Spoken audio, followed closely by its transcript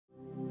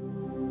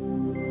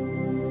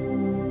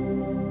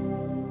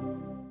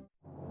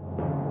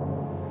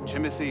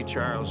Timothy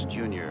Charles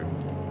Jr.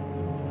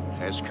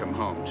 has come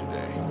home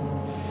today.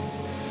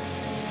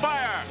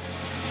 Fire!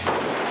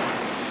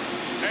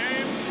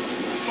 Aim!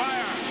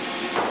 Fire!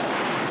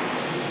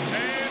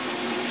 Aim!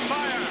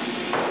 Fire!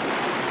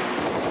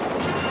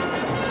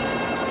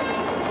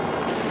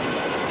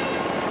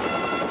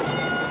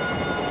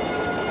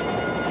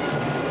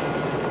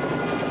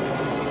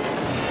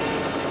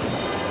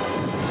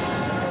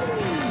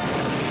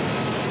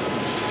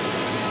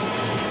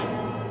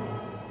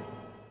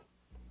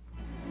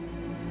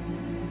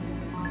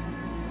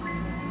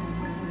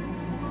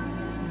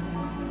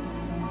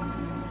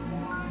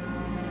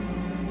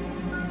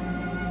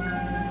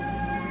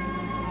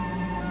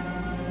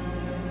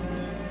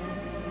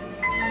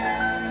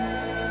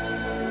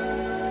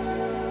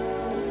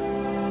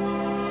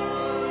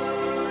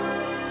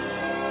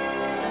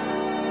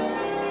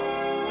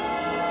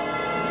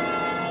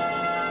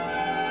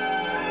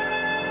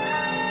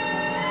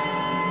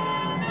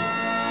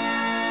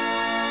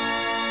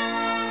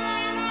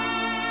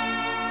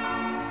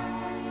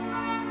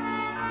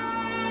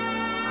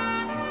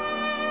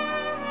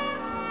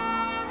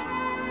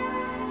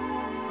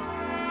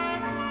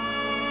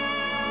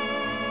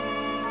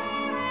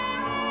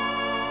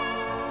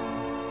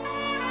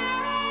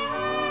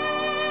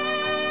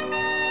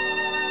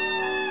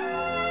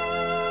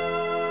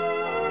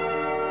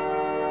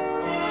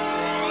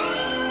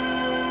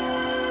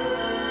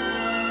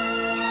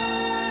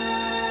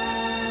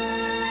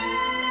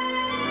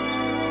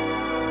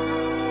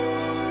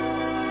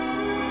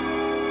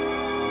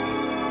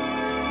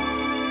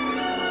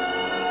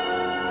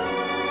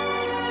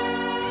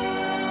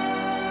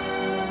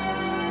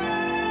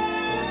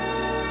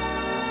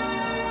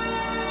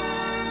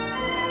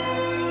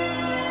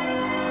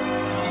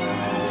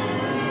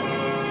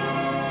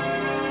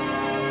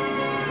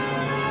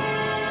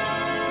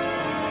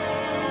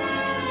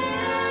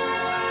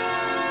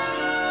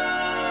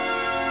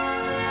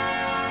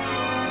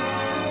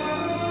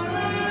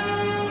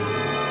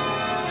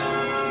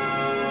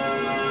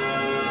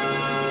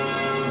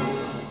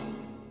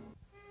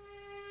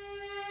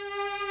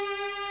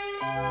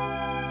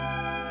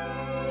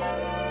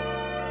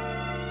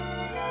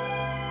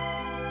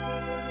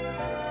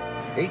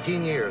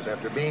 18 years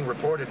after being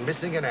reported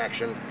missing in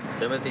action,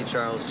 Timothy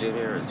Charles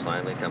Jr. is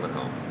finally coming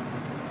home.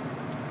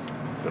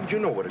 Don't you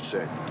know what it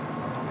said?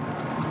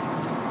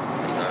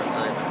 He's our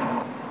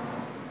assignment.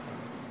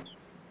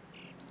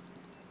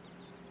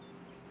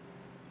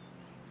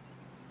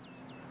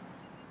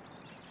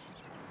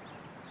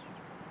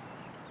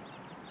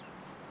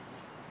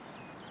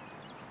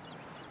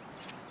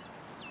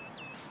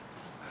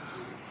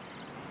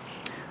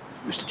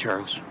 Mr.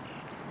 Charles?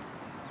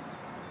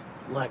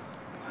 What?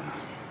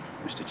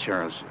 Mr.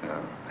 Charles,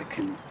 I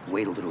can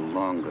wait a little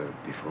longer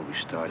before we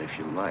start if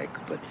you like,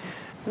 but...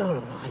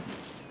 No.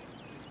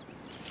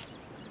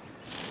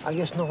 I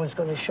guess no one's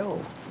going to show.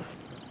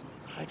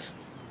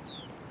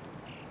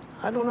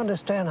 I don't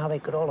understand how they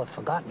could all have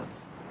forgotten him.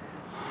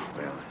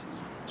 Well,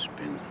 it's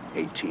been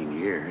 18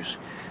 years.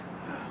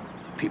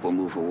 People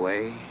move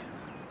away.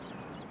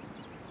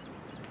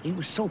 He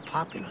was so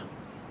popular.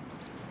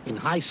 In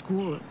high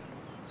school.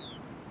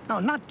 No,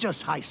 not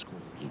just high school.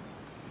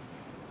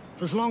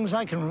 For as long as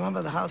I can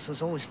remember, the house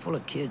was always full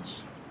of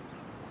kids.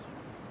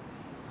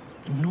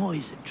 The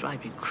noise would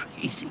drive you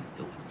crazy.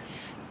 There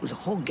was a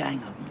whole gang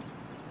of them.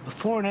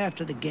 Before and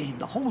after the game,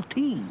 the whole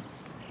team.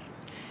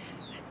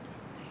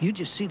 You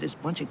just see this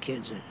bunch of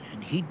kids,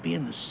 and he'd be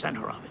in the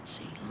center of it,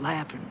 see,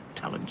 laughing,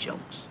 telling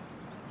jokes.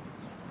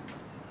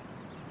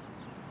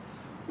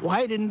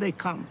 Why didn't they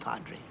come,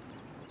 Padre?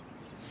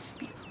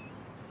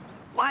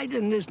 Why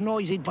didn't this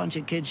noisy bunch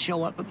of kids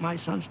show up at my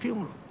son's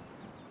funeral?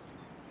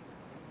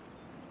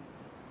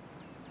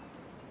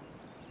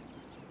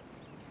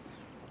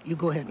 You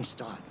go ahead and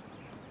start.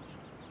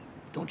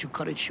 Don't you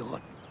cut it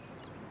short.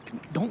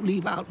 Don't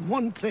leave out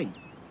one thing.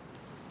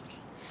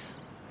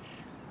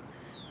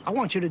 I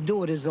want you to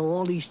do it as though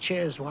all these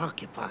chairs were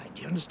occupied.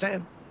 You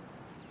understand?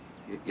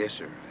 Yes,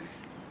 sir.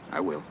 I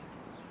will.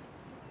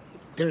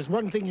 There's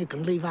one thing you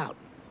can leave out.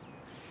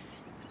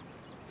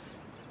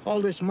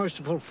 All this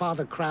merciful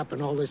father crap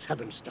and all this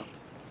heaven stuff.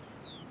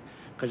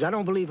 Because I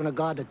don't believe in a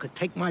God that could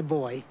take my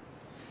boy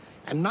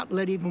and not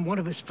let even one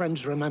of his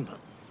friends remember.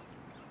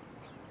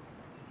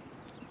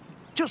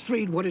 Just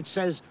read what it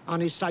says on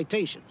his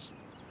citations.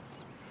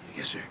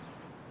 Yes, sir.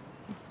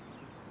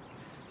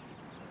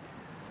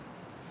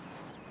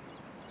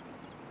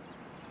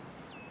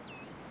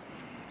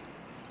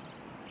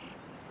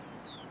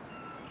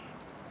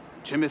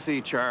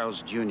 Timothy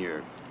Charles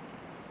Jr.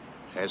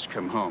 has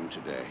come home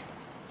today.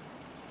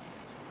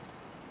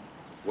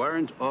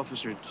 Warrant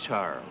Officer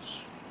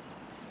Charles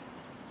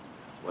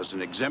was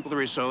an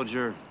exemplary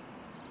soldier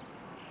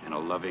and a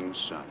loving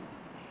son.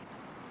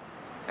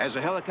 As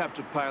a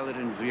helicopter pilot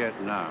in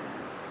Vietnam,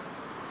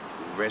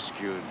 who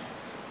rescued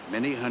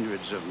many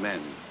hundreds of men,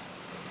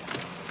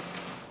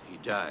 he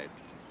died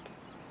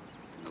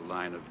in the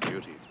line of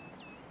duty,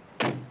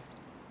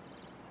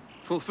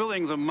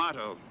 fulfilling the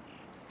motto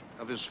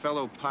of his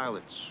fellow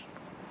pilots: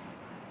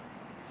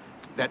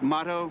 That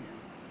motto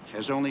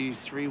has only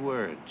 3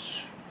 words.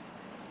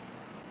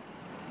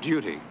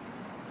 Duty,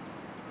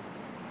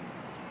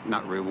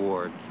 not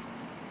reward.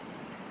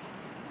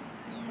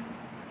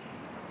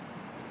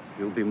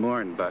 You'll be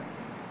mourned, but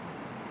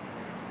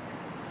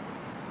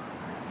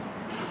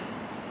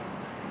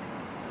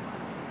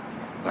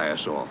by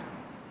us all.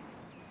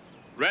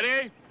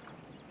 Ready?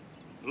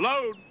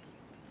 Load.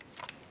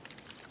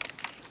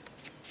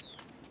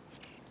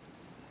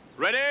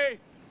 Ready?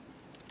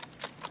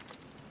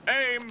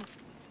 Aim.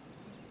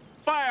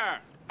 Fire.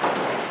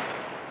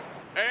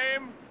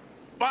 Aim.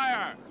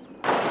 Fire.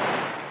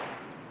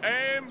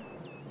 Aim.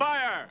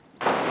 Fire.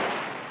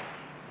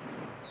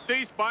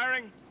 Cease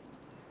firing.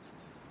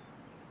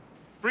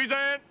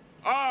 Present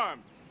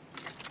arms.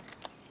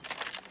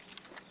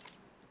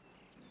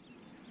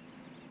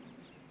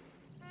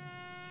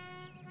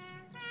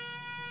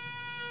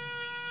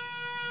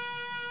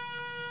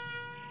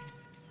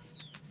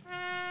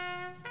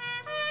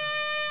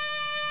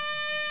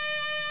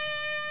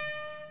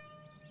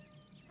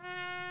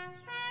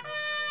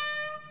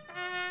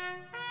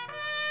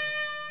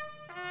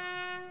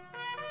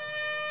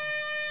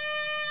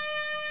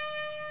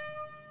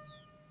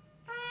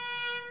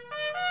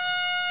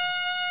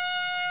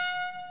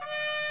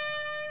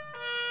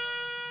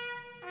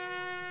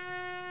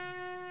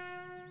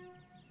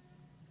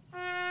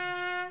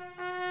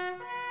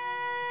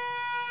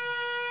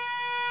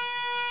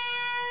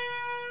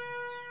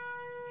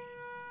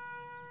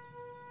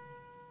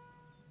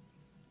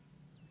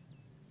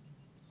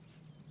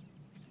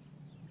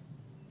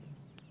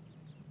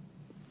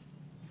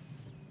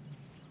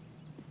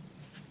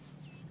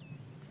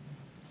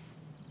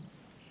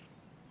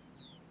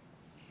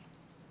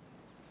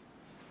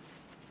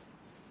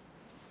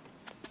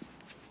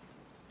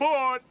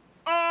 Forward,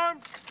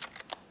 arms,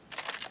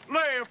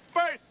 left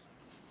face,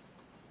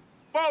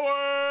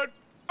 forward,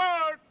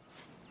 out.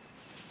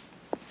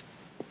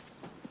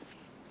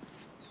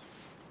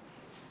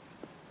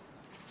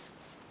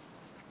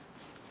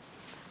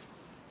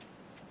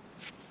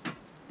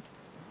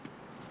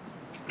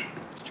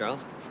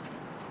 Charles?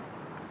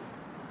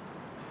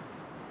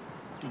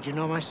 Did you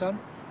know my son?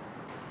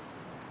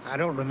 I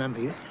don't remember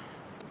you.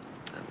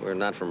 We're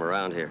not from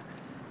around here.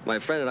 My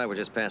friend and I were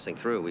just passing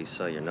through. We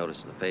saw your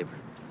notice in the paper.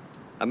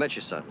 I met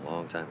your son a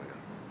long time ago.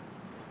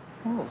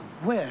 Oh,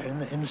 where?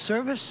 In the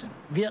service? In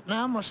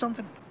Vietnam or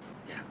something?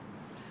 Yeah.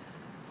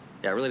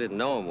 Yeah, I really didn't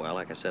know him well.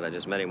 Like I said, I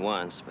just met him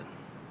once, but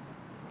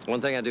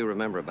one thing I do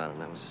remember about him,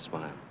 that was his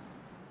smile.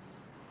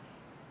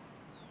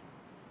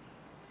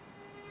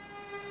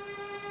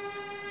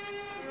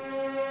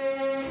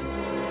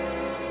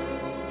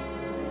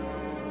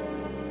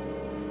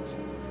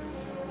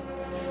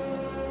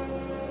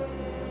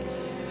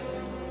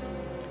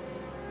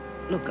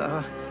 Look,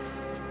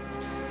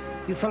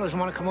 you fellas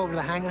want to come over to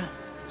the hangar?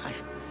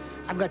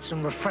 I've got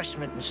some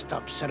refreshment and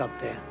stuff set up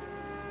there.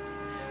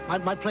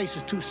 My place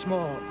is too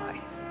small.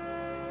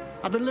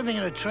 I've been living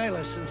in a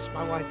trailer since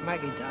my wife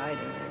Maggie died,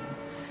 and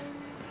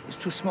it's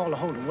too small to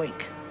hold a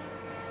wake.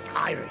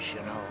 Irish,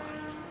 you know.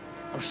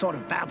 I'm sort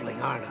of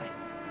babbling, aren't I?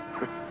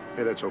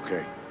 Hey, that's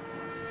okay.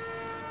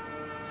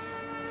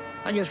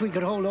 I guess we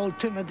could hold old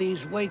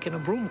Timothy's wake in a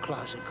broom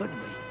closet, couldn't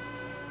we?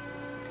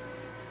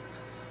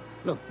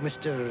 Look,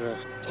 Mr.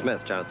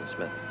 Smith, Jonathan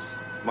Smith.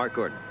 Mark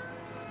Gordon.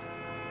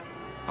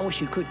 I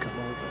wish you could come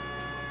over.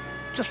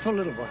 Just for a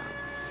little while.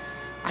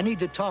 I need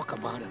to talk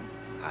about him.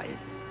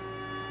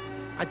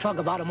 I talk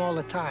about him all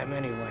the time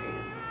anyway.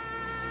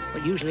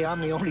 But usually I'm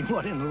the only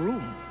one in the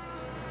room.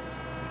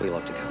 We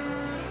love to come.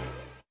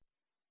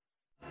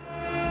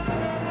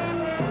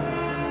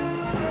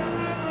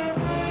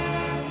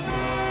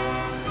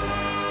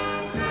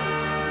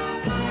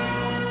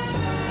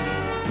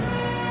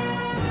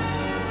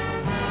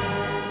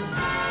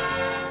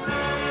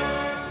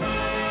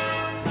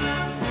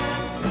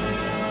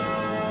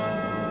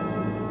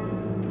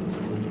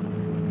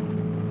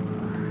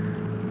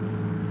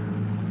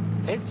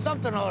 It's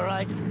something, all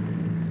right.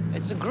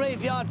 It's a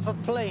graveyard for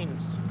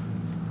planes.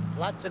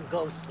 Lots of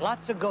ghosts,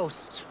 lots of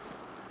ghosts.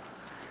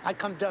 I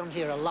come down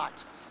here a lot.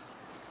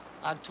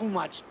 Too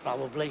much,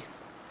 probably.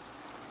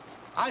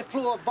 I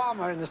flew a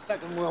bomber in the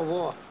Second World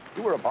War.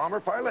 You were a bomber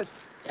pilot?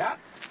 Yeah.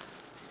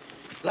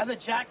 Leather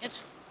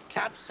jacket,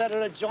 cap set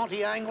at a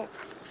jaunty angle,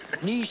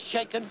 knees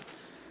shaking,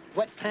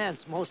 wet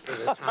pants most of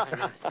the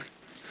time.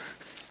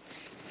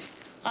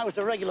 I was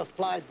a regular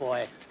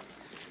flyboy.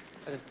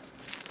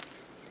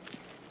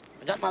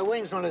 I got my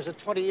wings when I was a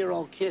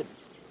 20-year-old kid.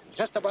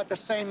 Just about the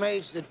same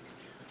age that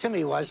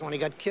Timmy was when he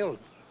got killed.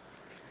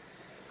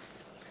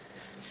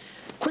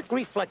 Quick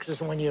reflexes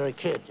when you're a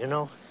kid, you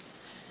know?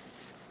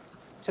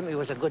 Timmy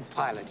was a good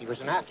pilot. He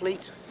was an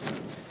athlete,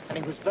 and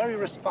he was very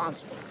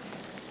responsible.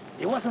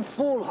 He wasn't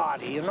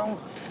foolhardy, you know?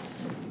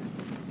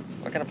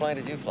 What kind of plane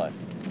did you fly?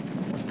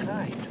 What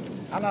kind?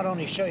 I'll not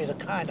only show you the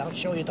kind, I'll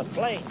show you the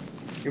plane.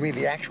 You mean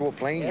the actual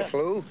plane you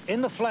flew?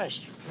 In the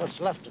flesh,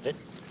 what's left of it.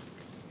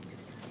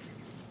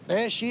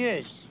 There she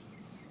is.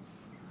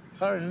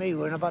 Her and me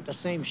were in about the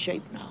same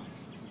shape now.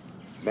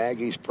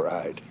 Maggie's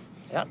pride.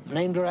 Yep,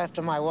 named her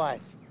after my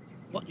wife.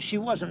 Well, she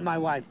wasn't my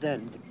wife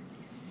then, but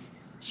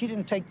she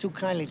didn't take too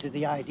kindly to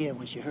the idea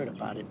when she heard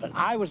about it. But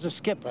I was the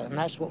skipper, and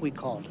that's what we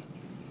called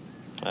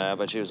her.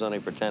 But she was only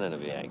pretending to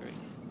be angry.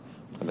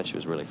 I bet she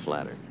was really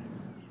flattered.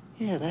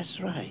 Yeah, that's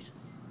right.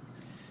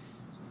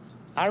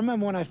 I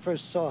remember when I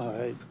first saw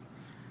her, I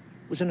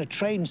was in a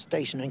train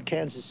station in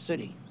Kansas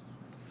City.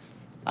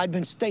 I'd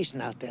been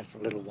stationed out there for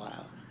a little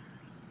while.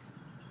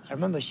 I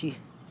remember she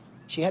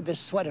had this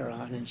sweater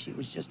on, and she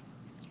was just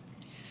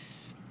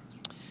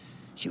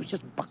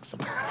buxom.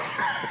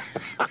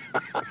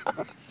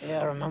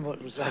 Yeah, I remember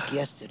it was like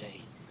yesterday.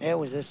 There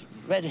was this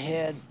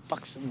red-haired,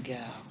 buxom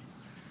gal.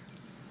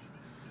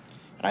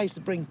 And I used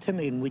to bring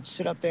Timmy, and we'd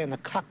sit up there in the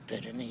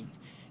cockpit, and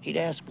he'd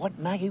ask what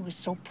Maggie was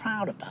so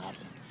proud about.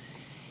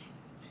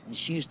 And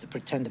she used to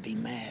pretend to be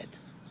mad.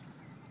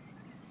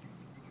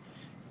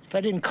 If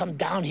I didn't come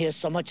down here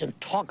so much and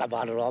talk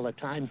about it all the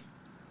time,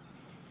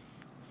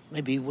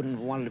 maybe he wouldn't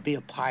have wanted to be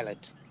a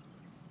pilot.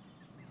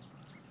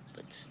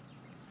 But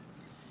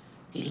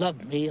he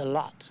loved me a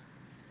lot.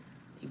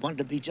 He wanted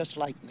to be just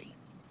like me.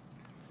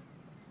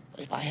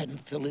 But if I hadn't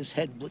filled his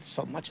head with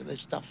so much of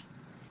this stuff...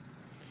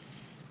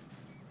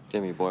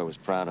 Timmy boy was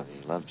proud of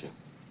you. He loved you.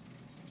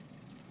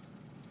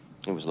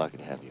 He was lucky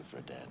to have you for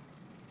a dad.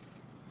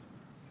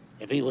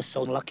 If he was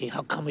so lucky,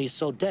 how come he's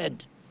so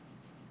dead?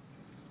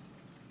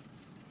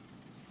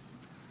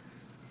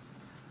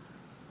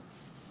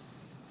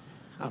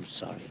 I'm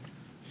sorry.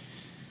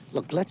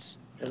 Look, let's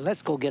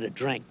go get a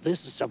drink.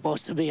 This is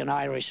supposed to be an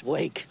Irish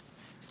wake.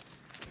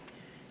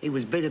 He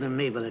was bigger than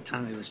me by the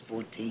time he was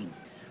 14.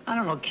 I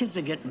don't know, kids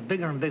are getting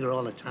bigger and bigger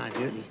all the time.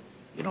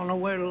 You don't know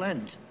where it'll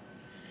end.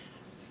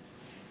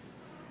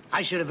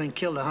 I should have been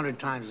killed 100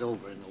 times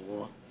over in the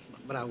war,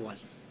 but I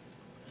wasn't.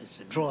 It's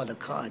a draw of the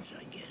cards,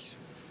 I guess.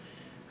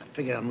 I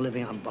figured I'm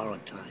living on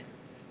borrowed time.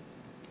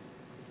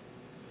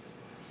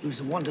 He was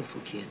a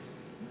wonderful kid.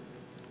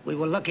 We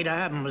were lucky to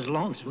have him as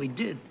long as we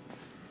did.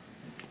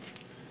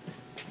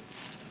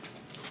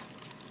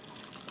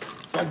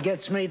 What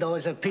gets me, though,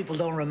 is that people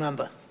don't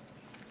remember.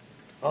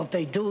 Or if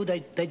they do,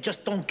 they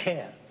just don't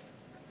care.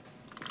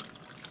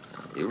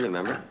 You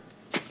remember?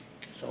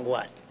 So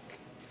what?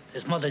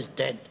 His mother's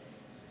dead.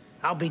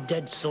 I'll be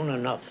dead soon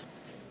enough.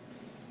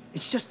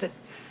 It's just that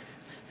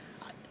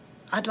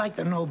I'd like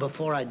to know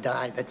before I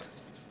die that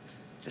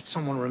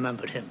someone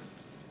remembered him.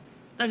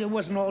 That it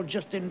wasn't all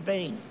just in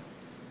vain.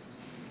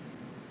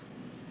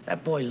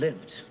 That boy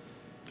lived.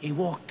 He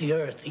walked the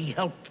earth. He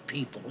helped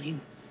people. He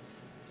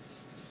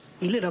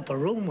lit up a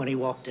room when he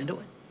walked into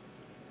it.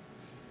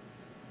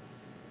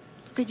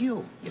 Look at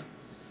you.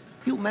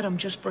 You met him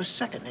just for a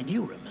second, and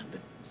you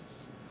remembered.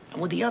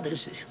 And with the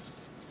others,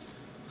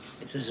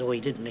 it's as though he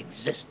didn't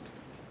exist.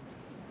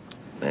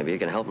 Maybe you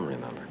can help him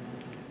remember.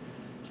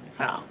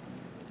 How?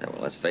 Yeah,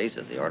 well, let's face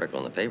it. The article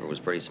in the paper was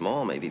pretty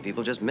small. Maybe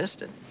people just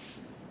missed it.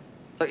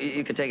 Look,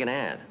 you could take an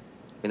ad.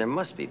 I mean, there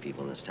must be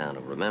people in this town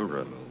who remember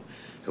him,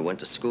 who went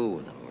to school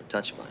with him, who were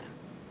touched by him.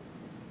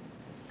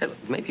 Hey,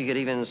 look, maybe you could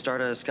even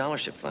start a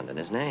scholarship fund in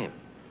his name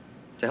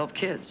to help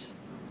kids.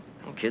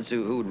 You know, kids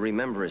who would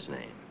remember his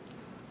name.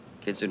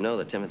 Kids who know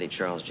that Timothy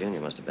Charles Jr.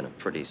 must have been a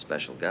pretty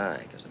special guy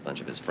because a bunch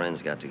of his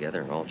friends got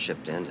together and all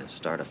chipped in to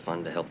start a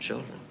fund to help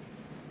children.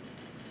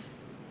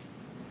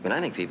 I mean, I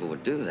think people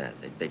would do that.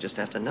 They just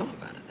have to know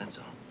about it, that's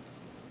all.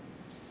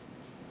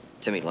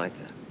 Timmy'd like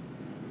that.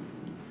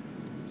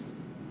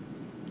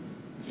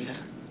 Yeah,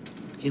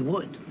 he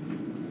would.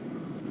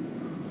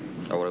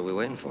 Oh, what are we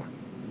waiting for?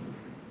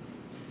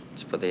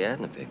 Let's put the ad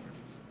in the paper.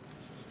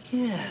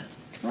 Yeah,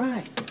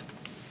 right.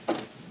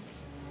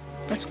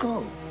 Let's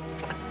go.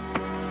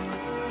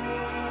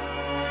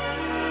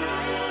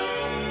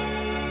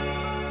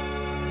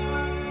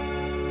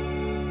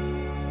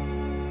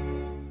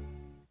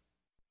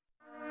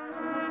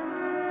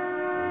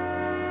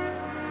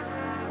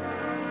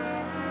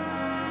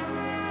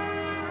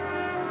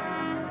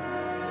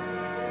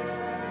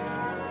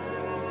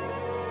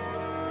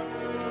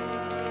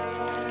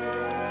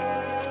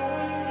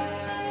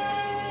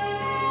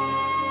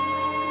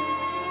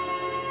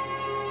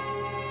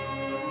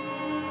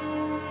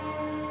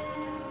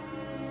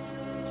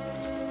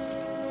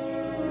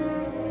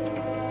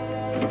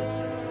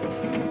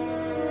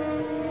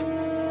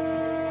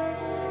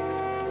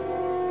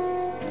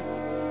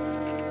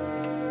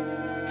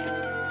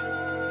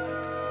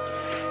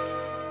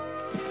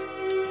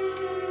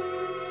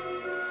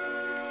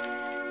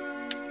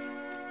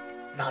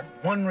 Not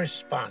one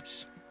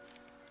response.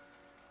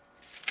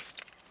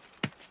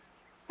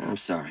 I'm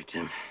sorry,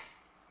 Tim.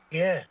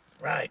 Yeah,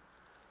 right.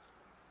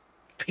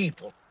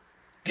 People.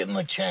 Give them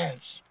a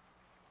chance.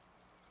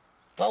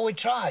 Well, we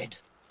tried.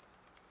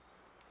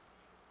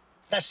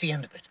 That's the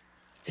end of it.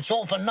 It's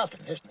all for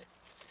nothing, isn't it?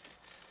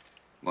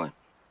 What?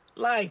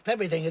 Life,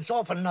 everything, it's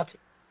all for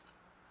nothing.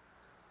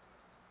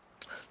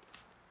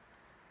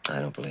 I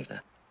don't believe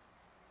that.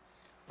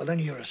 Well, then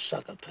you're a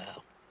sucker,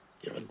 pal.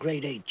 You're a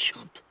grade A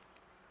chump.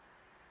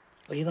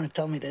 Well, you're gonna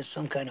tell me there's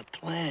some kind of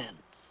plan.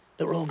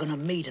 They're all gonna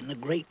meet in the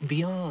great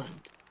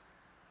beyond.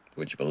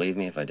 Would you believe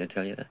me if I did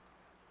tell you that?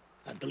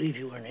 I believe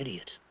you were an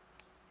idiot.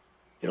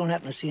 You don't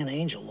happen to see an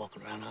angel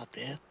walking around out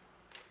there?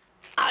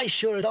 I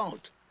sure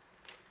don't.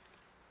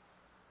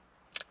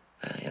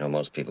 You know,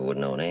 most people would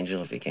know an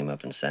angel if he came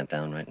up and sat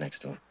down right next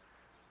to him.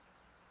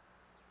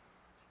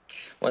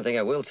 One thing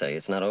I will tell you,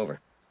 it's not over.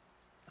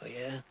 Oh,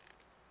 yeah?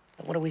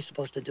 And what are we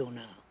supposed to do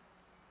now?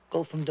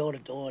 Go from door to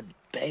door and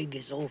beg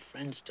his old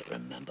friends to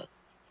remember?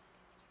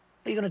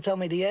 Are you going to tell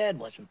me the ad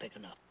wasn't big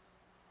enough?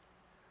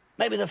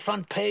 Maybe the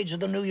front page of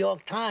the New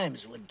York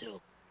Times would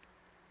do.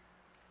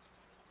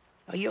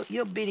 Now,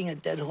 you're beating a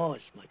dead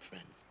horse, my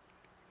friend.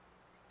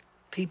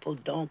 People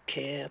don't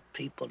care,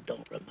 people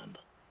don't remember.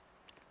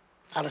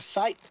 Out of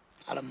sight,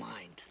 out of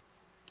mind.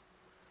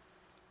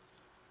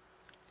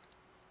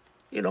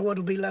 You know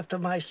what'll be left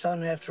of my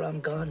son after I'm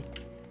gone?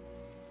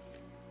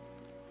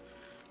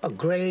 A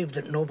grave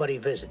that nobody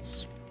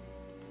visits.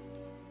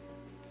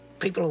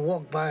 People will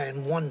walk by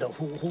and wonder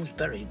who's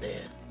buried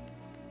there.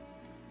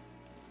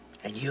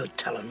 And you're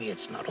telling me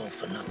it's not all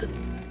for nothing?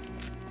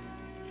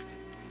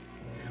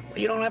 Well,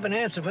 you don't have an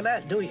answer for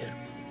that, do you?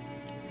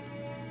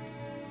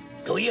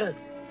 Do you?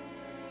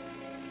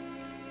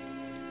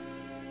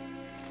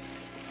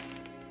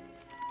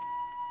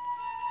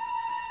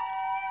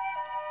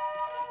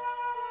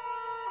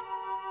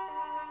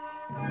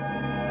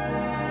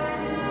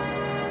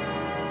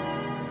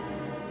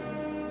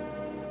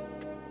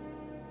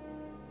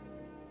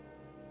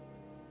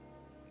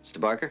 Mr.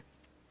 Barker?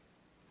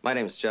 My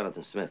name is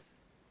Jonathan Smith.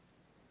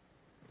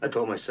 I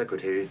told my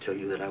secretary to tell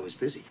you that I was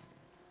busy.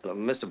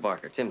 Mr.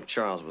 Barker, Tim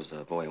Charles was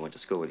a boy who went to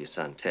school with your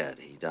son, Ted.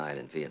 He died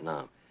in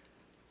Vietnam.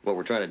 What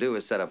we're trying to do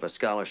is set up a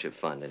scholarship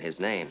fund in his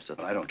name, so...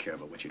 Well, I don't care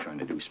about what you're trying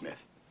to do,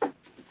 Smith.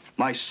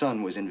 My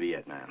son was in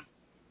Vietnam.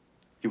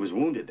 He was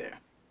wounded there,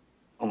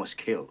 almost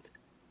killed.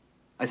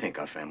 I think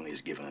our family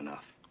has given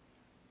enough.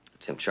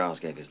 Tim Charles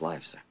gave his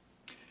life, sir.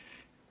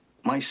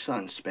 My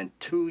son spent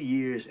 2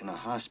 years in a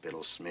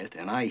hospital, Smith,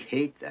 and I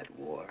hate that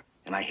war,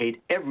 and I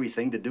hate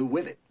everything to do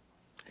with it.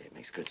 Hey, it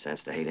makes good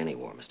sense to hate any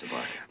war, Mr.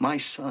 Barker. My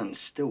son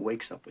still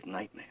wakes up with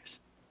nightmares.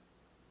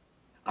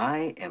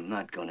 I am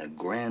not going to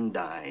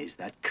aggrandize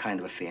that kind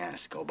of a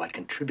fiasco by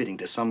contributing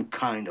to some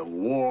kind of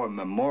war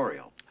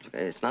memorial.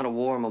 Okay, it's not a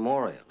war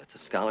memorial. It's a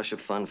scholarship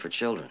fund for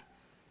children.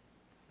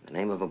 In the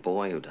name of a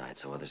boy who died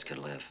so others could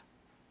live.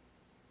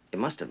 You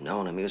must have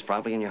known him. He was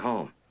probably in your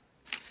home.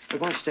 Look,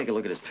 why don't you take a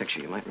look at his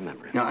picture? You might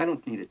remember him. Now, I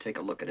don't need to take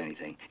a look at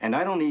anything. And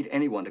I don't need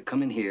anyone to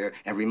come in here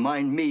and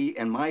remind me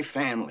and my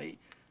family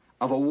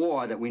of a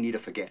war that we need to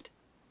forget.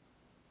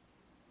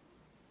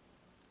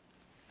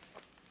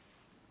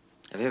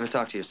 Have you ever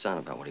talked to your son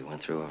about what he went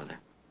through over there?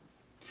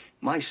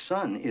 My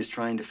son is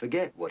trying to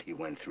forget what he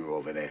went through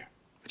over there.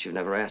 But you've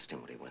never asked him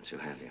what he went through,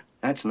 have you?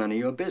 That's none of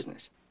your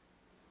business.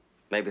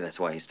 Maybe that's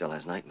why he still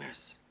has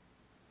nightmares.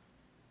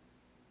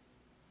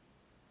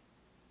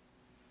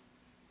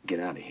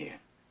 Get out of here.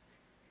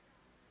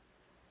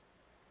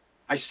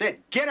 I said,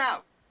 get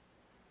out!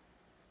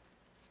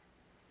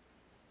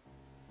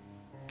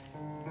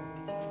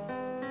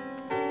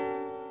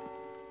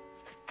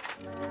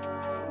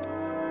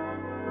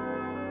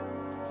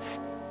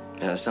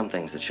 There are some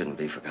things that shouldn't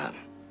be forgotten.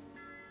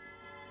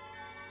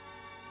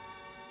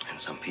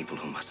 And some people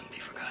who mustn't be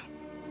forgotten.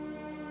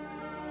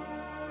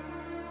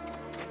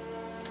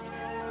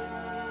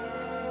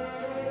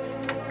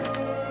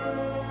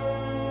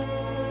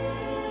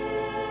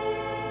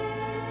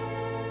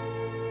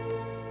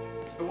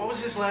 What was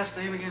his last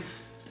name again?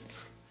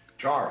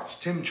 Charles,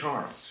 Tim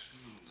Charles.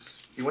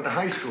 He went to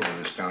high school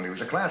in this town. He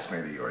was a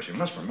classmate of yours. You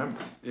must remember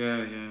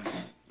him.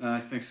 Yeah. I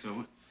think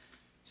so.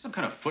 Some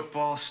kind of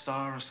football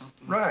star or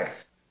something? Right.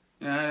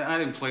 Yeah, I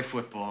didn't play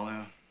football.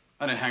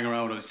 I didn't hang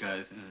around with those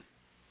guys.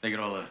 They get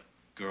all the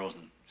girls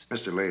and...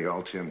 Mr. Lee,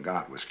 all Tim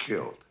got was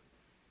killed.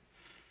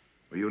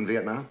 Were you in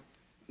Vietnam?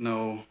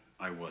 No,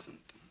 I wasn't.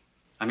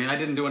 I mean, I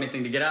didn't do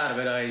anything to get out of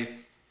it.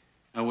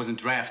 I wasn't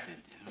drafted.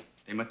 You know?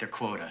 They met their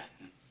quota.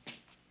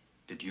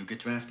 Did you get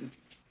drafted?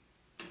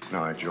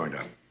 No, I joined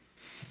up.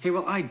 Hey,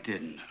 well, I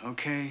didn't,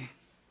 okay?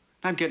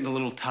 I'm getting a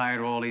little tired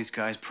of all these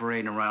guys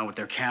parading around with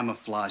their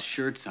camouflage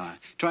shirts on,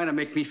 trying to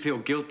make me feel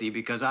guilty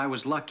because I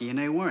was lucky and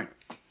they weren't.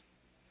 I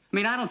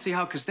mean, I don't see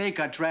how, because they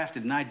got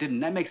drafted and I didn't,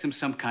 that makes them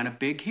some kind of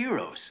big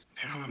heroes.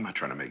 Hell, I'm not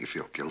trying to make you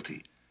feel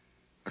guilty.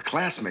 A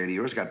classmate of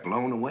yours got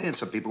blown away and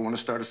some people want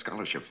to start a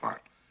scholarship fund.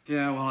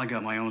 Yeah, well, I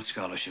got my own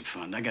scholarship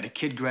fund. I got a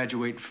kid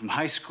graduating from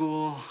high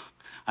school.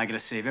 I gotta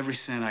save every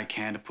cent I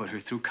can to put her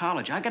through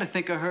college. I gotta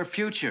think of her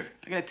future.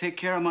 I gotta take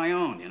care of my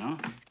own, you know?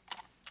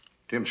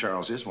 Tim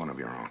Charles is one of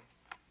your own.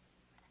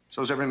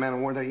 So's every man who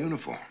wore that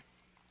uniform.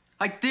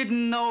 I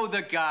didn't know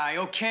the guy,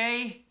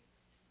 okay?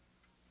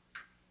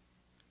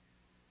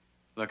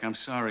 Look, I'm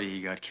sorry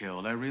he got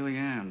killed. I really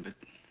am, but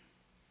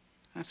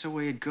that's the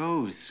way it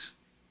goes.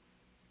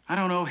 I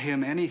don't owe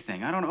him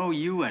anything. I don't owe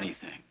you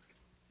anything.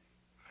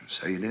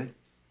 So you did?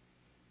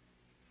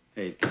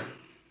 Hey,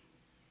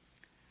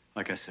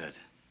 like I said,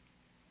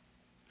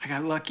 I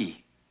got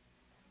lucky.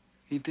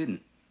 He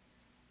didn't.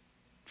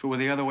 If it were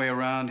the other way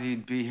around,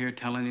 he'd be here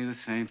telling you the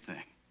same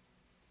thing.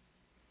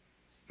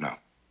 No.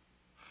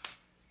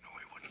 No,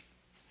 he wouldn't.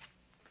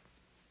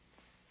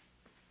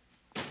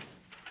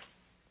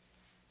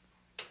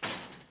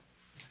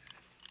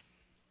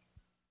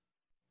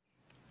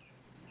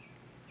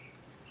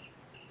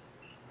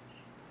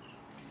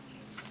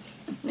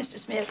 Mr.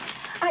 Smith,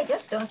 I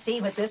just don't see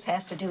what this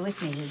has to do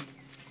with me.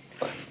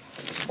 But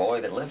there's a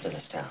boy that lived in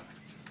this town.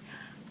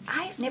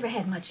 I've never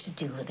had much to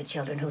do with the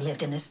children who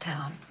lived in this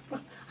town.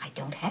 Well, I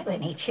don't have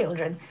any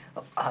children.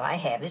 All I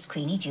have is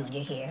Queenie Jr.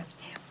 here.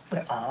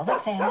 We're all the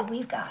family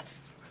we've got.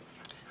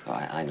 Oh,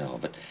 I know,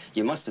 but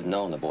you must have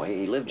known the boy.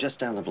 He lived just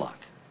down the block.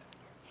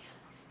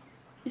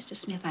 Mr.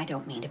 Smith, I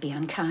don't mean to be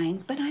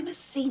unkind, but I'm a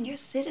senior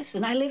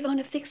citizen. I live on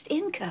a fixed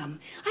income.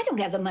 I don't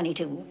have the money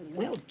to,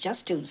 well,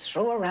 just to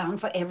throw around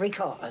for every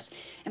cause.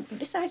 And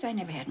besides, I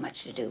never had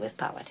much to do with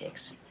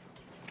politics.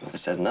 Well,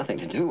 this has nothing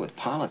to do with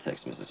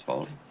politics, Mrs.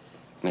 Foley.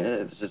 I mean,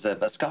 this is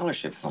a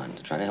scholarship fund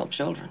to try to help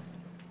children.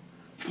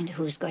 And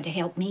who's going to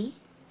help me?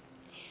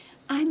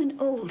 I'm an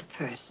old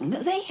person.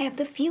 They have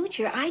the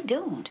future. I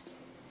don't.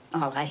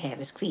 All I have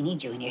is Queenie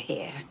Jr.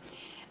 here.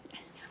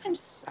 I'm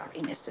sorry,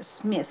 Mr.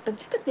 Smith, but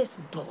this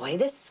boy,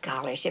 this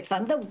scholarship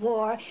fund, the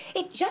war,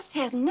 it just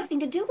has nothing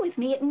to do with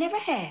me. It never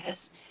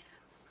has.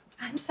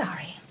 I'm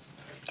sorry.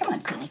 Come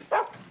on, Queenie.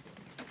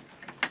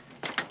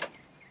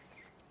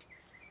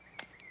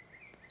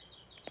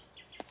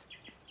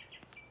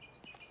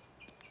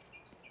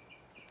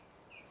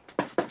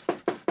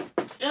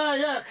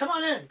 Yeah, come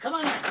on in, come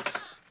on in.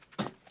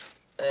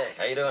 Hey,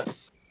 how you doing?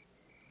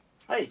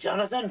 Hey,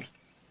 Jonathan.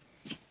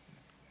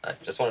 I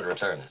just wanted to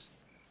return this.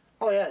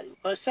 Oh, yeah,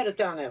 set it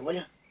down there, will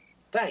you?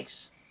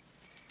 Thanks.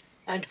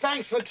 And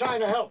thanks for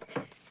trying to help.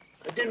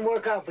 It didn't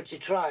work out, but you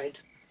tried.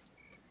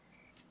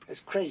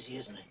 It's crazy,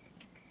 isn't it?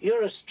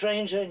 You're a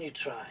stranger and you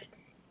tried.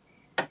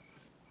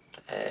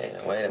 Hey,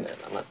 now wait a minute.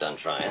 I'm not done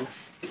trying.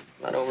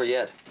 Not over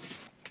yet.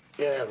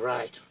 Yeah,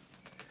 right.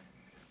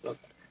 Look,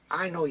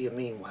 I know you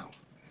mean well,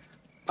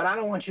 but I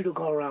don't want you to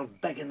go around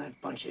begging that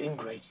bunch of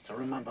ingrates to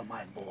remember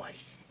my boy.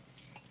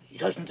 He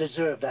doesn't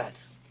deserve that.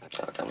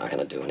 Look, I'm not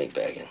going to do any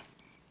begging.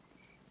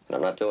 And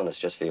I'm not doing this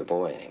just for your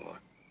boy anymore.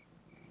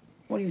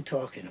 What are you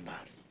talking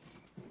about?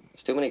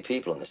 There's too many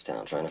people in this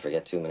town trying to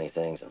forget too many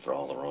things and for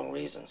all the wrong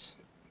reasons.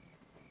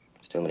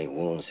 There's too many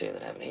wounds here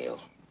that haven't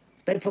healed.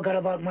 They forgot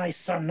about my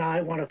son, now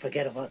I want to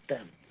forget about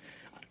them.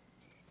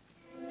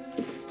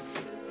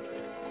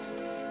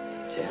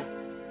 Tim?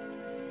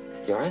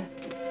 You all right?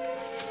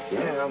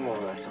 Yeah, I'm all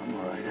right,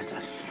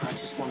 I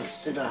just want to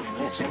sit down.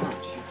 That's all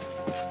right.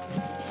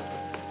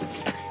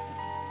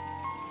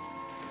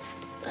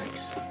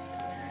 Thanks.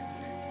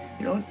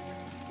 You know,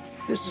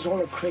 this is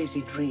all a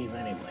crazy dream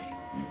anyway.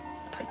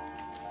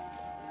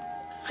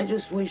 I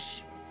just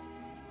wish...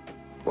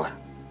 What?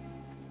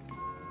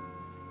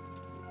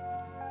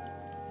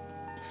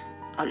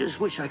 I just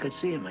wish I could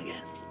see him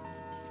again.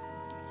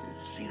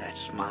 See that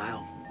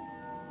smile,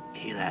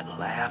 hear that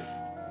laugh,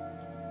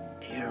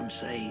 hear him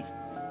say,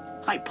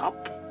 "Hi,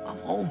 Pop, I'm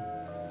home."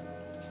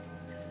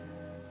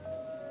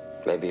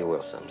 Maybe you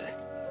will someday.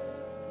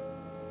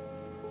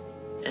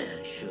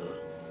 Yeah, sure.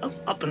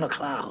 Up in the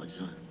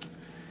clouds.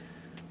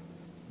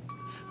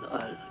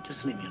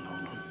 Just leave me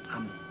alone.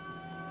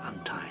 I'm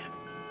tired.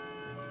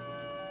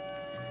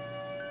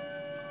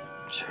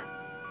 Sure.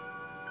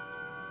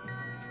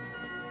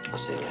 I'll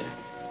see you later.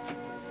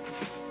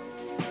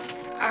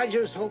 I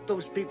just hope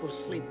those people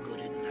sleep good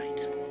at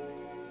night.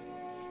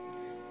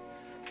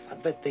 I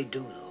bet they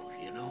do, though,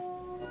 you know?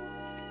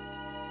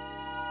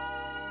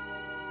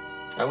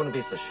 I wouldn't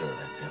be so sure of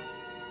that, Tim.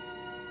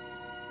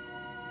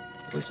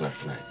 At least not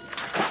tonight.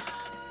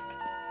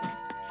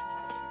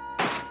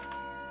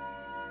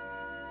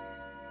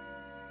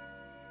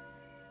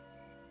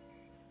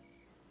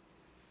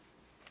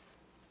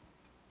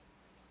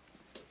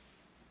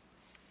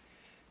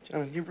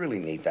 John, you really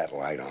need that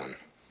light on.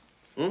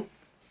 Hmm?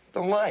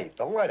 The light.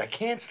 I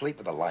can't sleep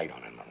with the light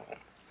on in the room.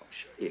 Oh,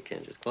 sure you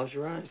can. Just close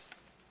your eyes.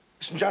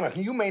 Listen,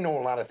 Jonathan, you may know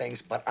a lot of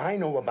things, but I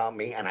know about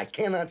me, and I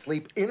cannot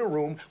sleep in a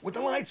room with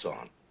the lights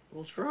on.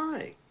 Well,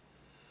 try.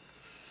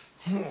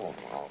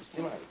 Oh,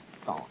 you know,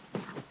 oh.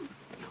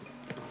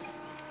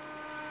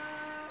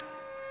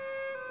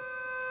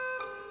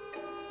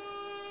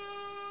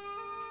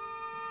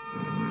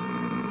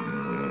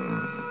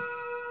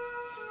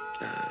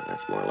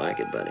 That's more like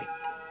it, buddy.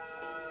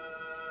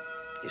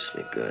 You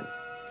sleep good.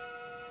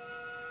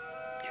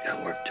 You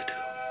got work to do.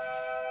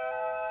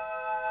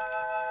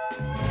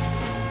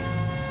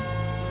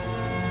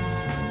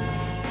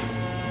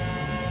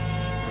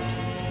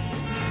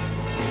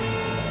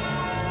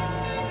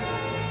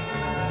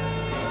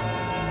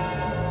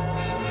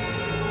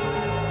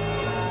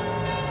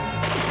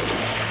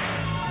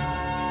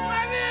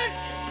 I'm hit!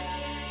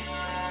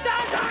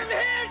 Sounds I'm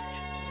hit!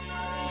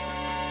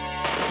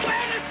 Where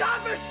are the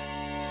choppers?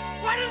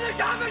 Why did the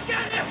choppers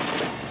get him?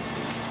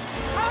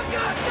 Oh,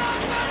 God, God,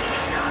 why did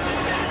the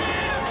choppers get him?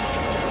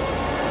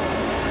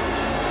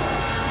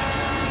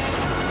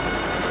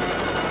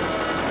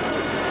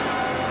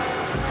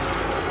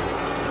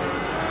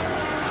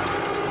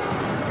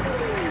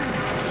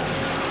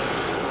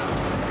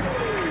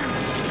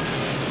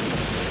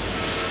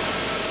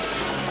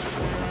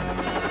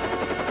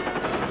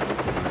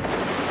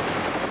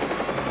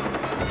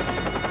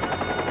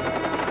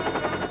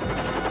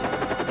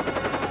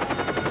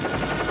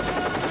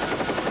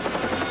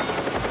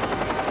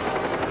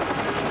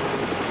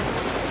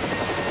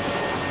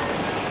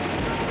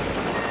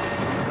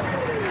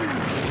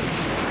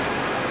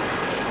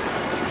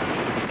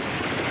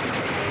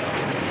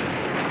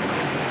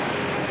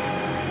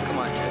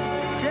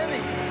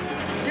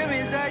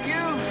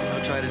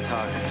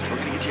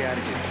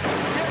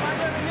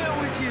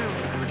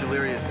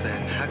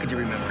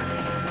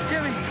 remember.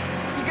 Jimmy,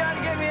 you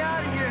gotta get me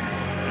out of here.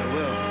 I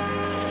will.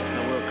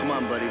 I will. Come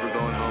on, buddy. We're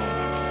going home.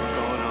 We're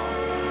going home.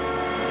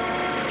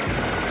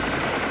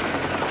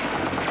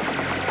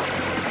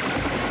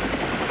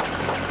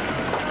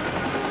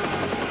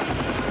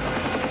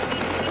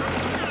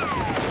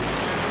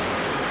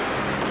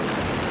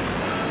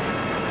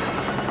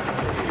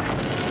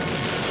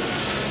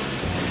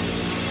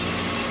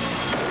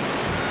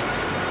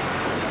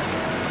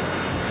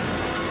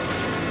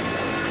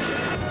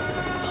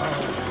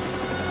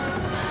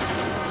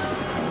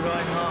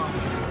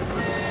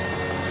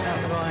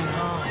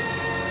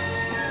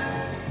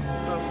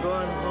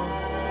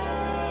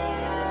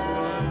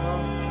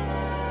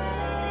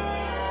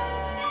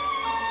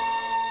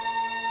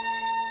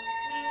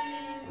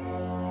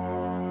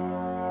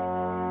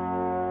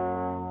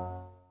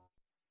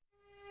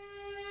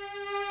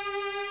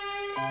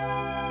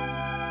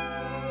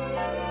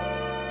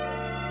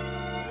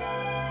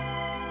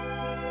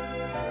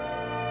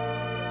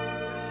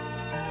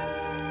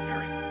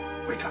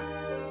 Wake up.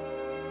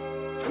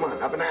 Come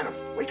on, up and at 'em.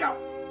 Wake up.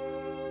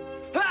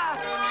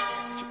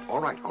 All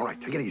right.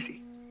 Take it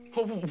easy.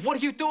 What are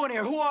you doing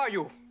here? Who are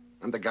you?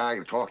 I'm the guy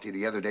who talked to you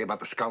the other day about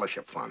the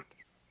scholarship fund.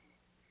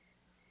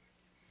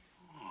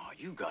 Oh,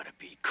 you gotta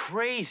be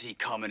crazy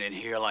coming in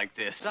here like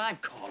this. I'm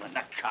calling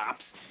the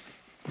cops.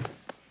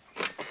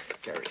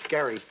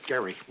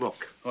 Gary,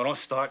 look. Oh, don't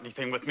start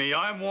anything with me.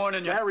 I'm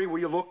warning you. Gary, will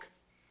you look?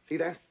 See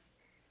that?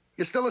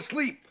 You're still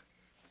asleep.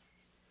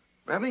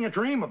 I'm having a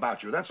dream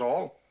about you, that's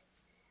all.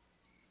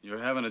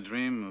 You're having a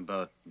dream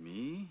about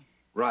me?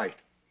 Right.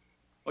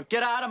 Well,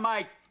 get out of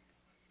my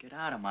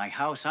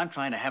house. I'm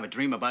trying to have a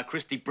dream about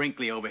Christy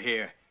Brinkley over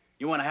here.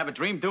 You want to have a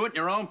dream? Do it in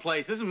your own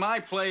place. This is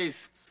my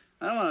place.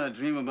 I don't want to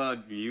dream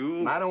about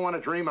you. I don't want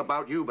to dream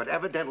about you, but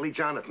evidently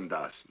Jonathan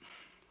does.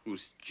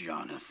 Who's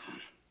Jonathan?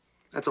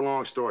 That's a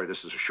long story.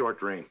 This is a short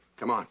dream.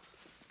 Come on.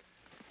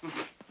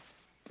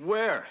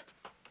 Where?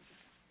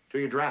 To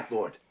your draft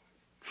board.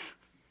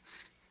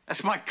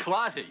 That's my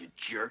closet, you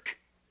jerk.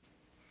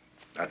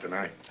 Not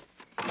tonight.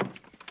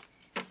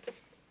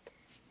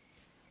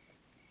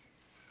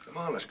 Come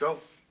on, let's go.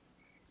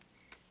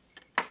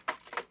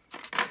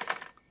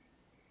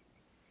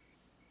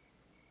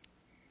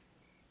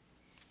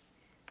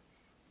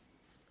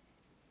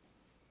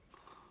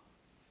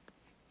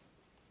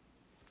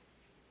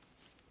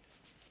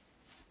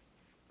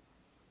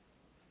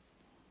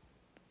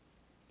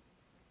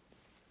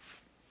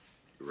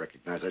 You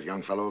recognize that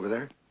young fellow over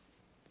there?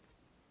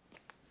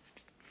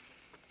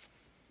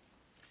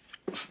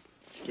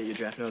 Get your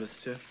draft notice,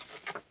 too?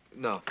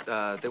 No,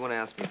 they want to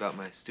ask me about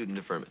my student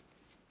deferment.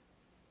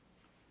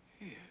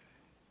 Yeah.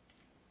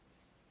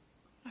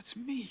 That's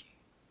me.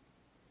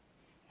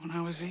 When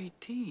I was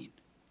 18.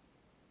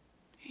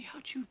 Hey,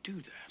 how'd you do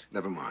that?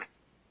 Never mind.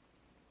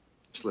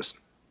 Just listen.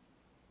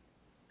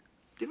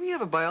 Didn't we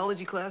have a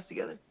biology class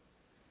together?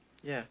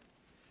 Yeah.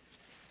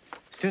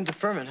 Student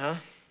deferment, huh?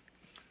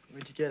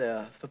 Where'd you get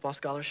a football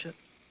scholarship?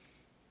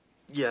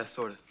 Yeah,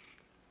 sort of.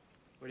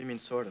 What do you mean,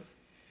 sort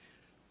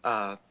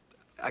of?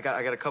 I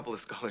got a couple of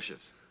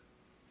scholarships.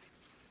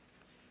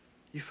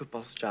 You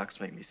football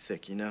jocks make me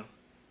sick, you know?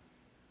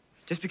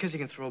 Just because you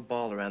can throw a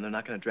ball around, they're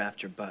not gonna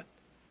draft your butt.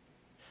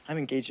 I'm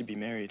engaged to be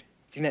married.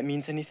 Think that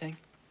means anything?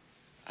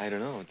 I don't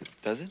know.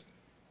 Does it?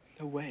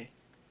 No way.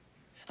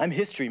 I'm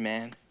history,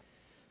 man.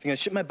 I'm gonna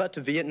ship my butt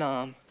to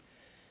Vietnam.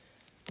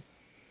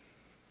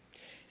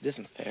 It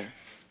isn't fair.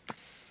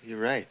 You're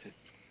right.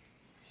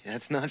 Yeah,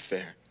 it's not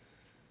fair.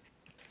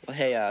 Well,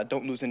 hey,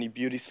 don't lose any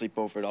beauty sleep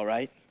over it, all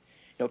right?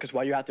 You know, because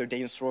while you're out there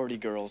dating sorority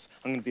girls,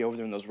 I'm gonna be over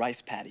there in those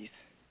rice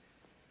paddies.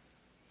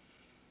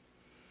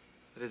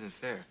 That isn't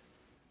fair.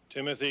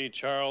 Timothy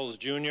Charles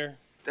Jr.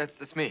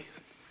 That's me.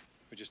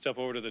 Would you step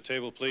over to the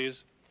table,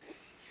 please?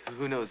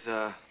 Who knows?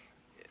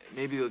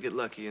 Maybe we'll get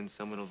lucky and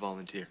someone will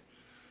volunteer.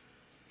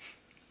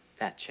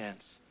 Fat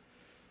chance.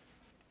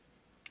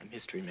 I'm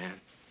history,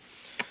 man.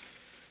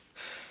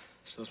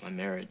 So's my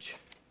marriage.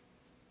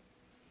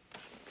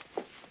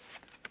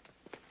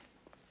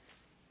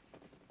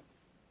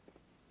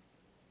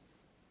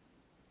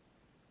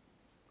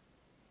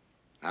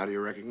 How do you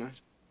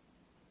recognize?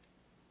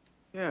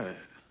 Yeah.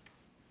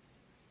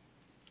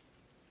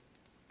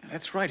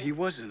 That's right. He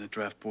was in the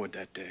draft board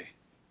that day.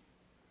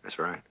 That's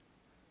right.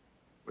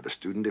 With a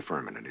student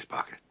deferment in his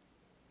pocket.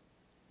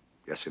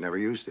 Guess he never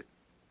used it.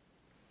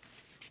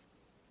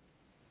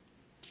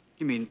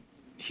 You mean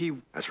he...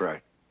 That's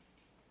right.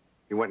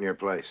 He went in your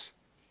place.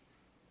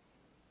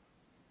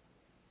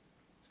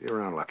 See you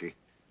around, Lucky.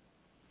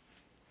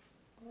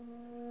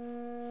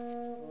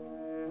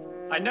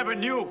 I never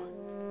knew.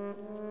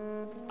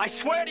 I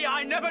swear to you,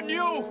 I never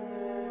knew.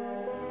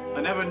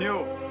 I never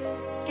knew.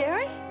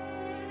 Gary?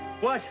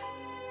 What?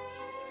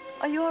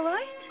 Are you all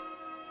right?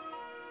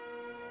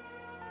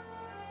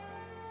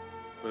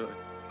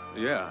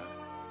 Yeah.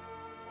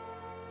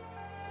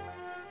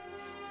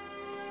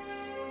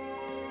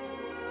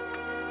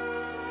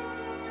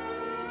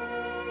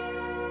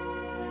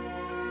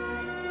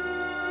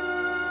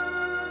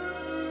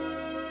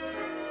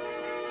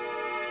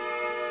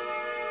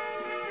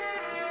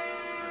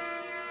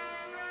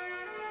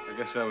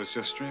 guess I was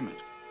just dreaming.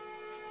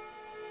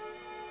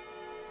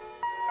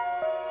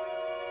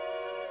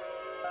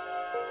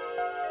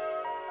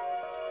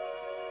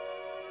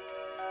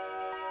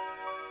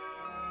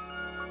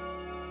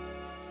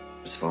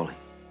 Miss Foley.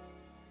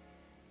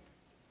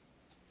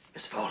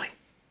 Miss Foley.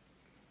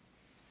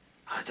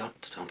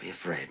 Don't be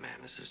afraid, ma'am.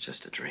 This is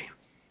just a dream.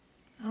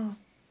 Oh,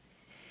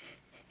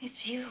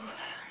 it's you.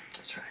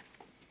 That's right.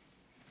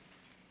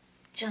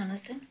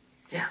 Jonathan?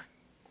 Yeah.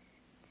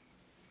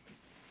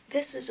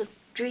 This is a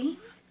dream?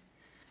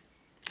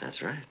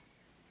 That's right.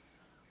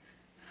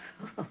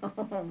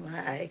 Oh,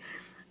 my.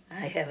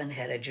 I haven't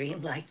had a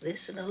dream like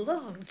this in a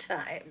long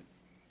time.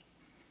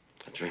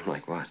 A dream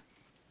like what?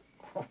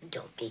 Oh,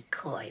 don't be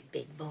coy,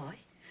 big boy.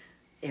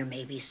 There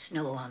may be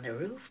snow on the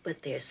roof,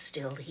 but there's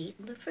still heat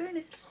in the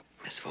furnace.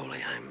 Miss Foley,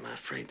 I'm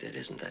afraid that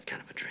isn't that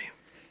kind of a dream.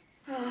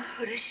 Oh,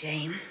 what a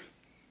shame.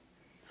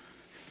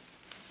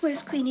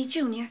 Where's Queenie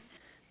Jr.?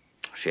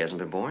 She hasn't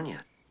been born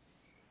yet.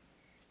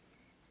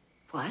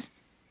 What?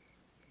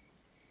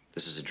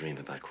 This is a dream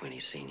about Queenie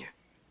Sr.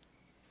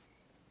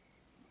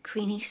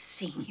 Queenie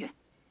Sr.?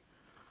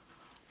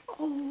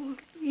 Oh,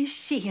 is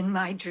she in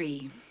my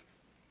dream?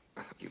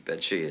 You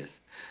bet she is.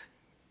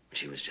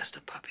 She was just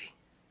a puppy.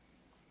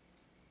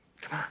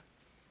 Come on.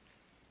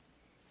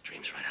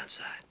 Dream's right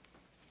outside.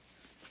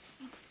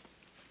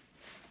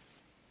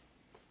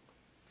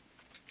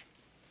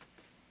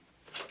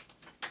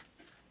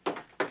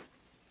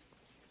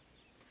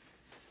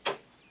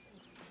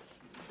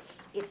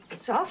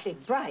 It's awfully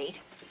bright.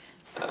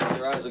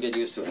 Your eyes will get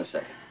used to it in a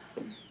second.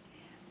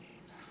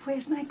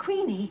 Where's my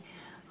Queenie?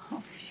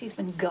 Oh, she's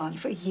been gone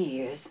for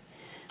years.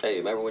 Hey, you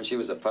remember when she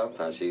was a pup,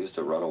 how she used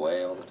to run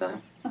away all the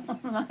time?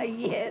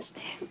 Yes,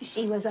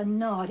 she was a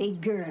naughty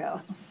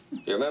girl.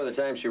 You remember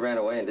the time she ran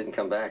away and didn't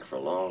come back for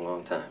a long,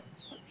 long time?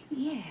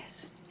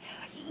 Yes.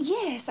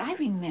 Yes, I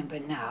remember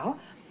now.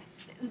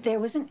 There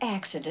was an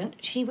accident.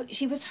 She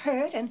was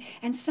hurt,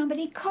 and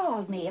somebody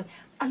called me,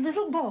 a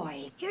little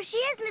boy. Here she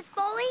is, Miss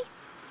Foley.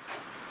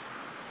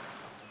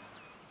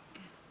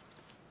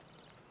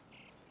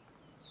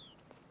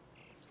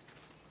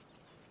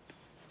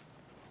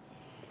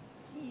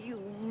 You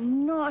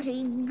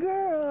naughty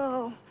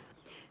girl.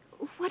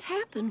 What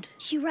happened?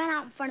 She ran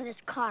out in front of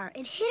this car.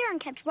 It hit her and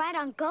kept right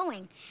on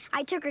going.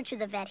 I took her to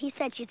the vet. He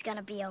said she's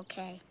gonna be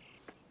okay.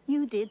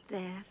 You did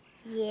that?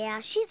 Yeah,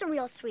 she's a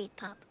real sweet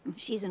pup.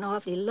 She's an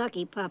awfully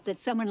lucky pup that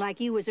someone like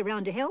you was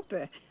around to help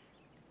her.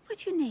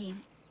 What's your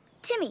name?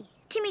 Timmy.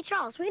 Timmy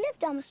Charles. We live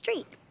down the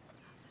street.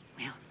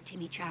 Well,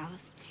 Timmy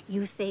Charles,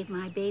 you saved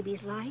my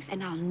baby's life,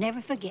 and I'll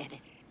never forget it.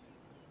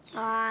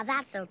 Aw,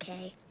 that's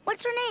okay.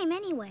 What's her name,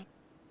 anyway?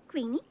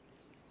 Queenie.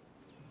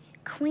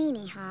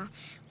 Queenie, huh?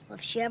 Well,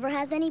 if she ever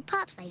has any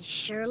pups, I'd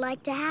sure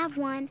like to have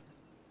one.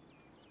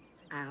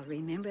 I'll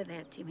remember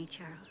that, Timmy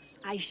Charles.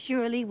 I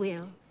surely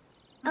will.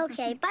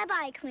 Okay,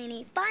 bye-bye,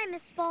 Queenie. Bye,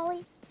 Miss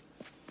Foley.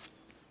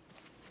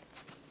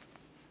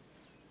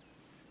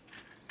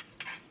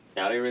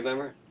 Now do you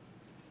remember?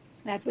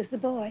 That was the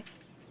boy.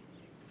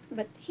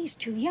 But he's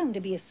too young to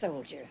be a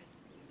soldier.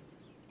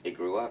 He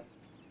grew up.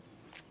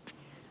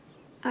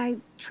 I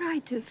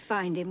tried to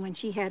find him when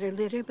she had her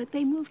litter, but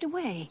they moved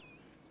away.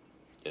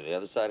 To the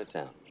other side of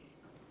town.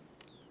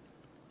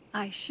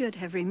 I should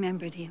have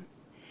remembered him.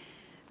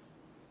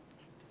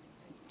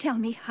 Tell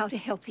me how to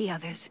help the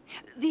others,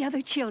 the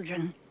other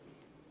children.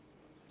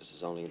 This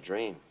is only a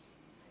dream.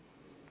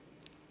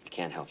 You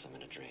can't help them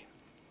in a dream.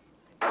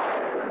 I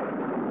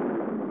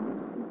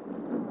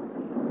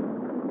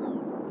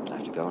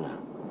have to go now.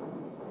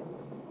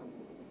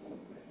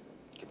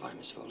 Goodbye,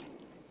 Miss Foley.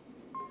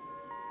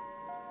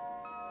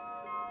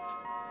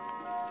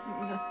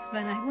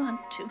 But I want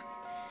to.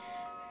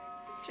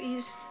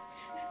 Please,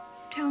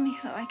 tell me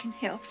how I can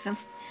help them.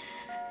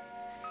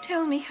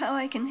 Tell me how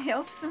I can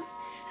help them.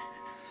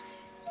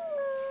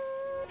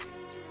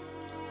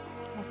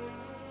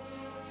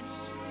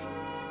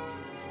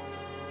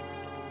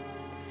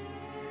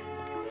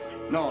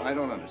 No, I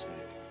don't understand.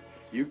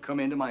 You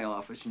come into my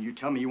office and you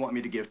tell me you want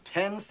me to give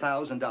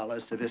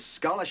 $10,000 to this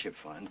scholarship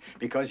fund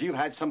because you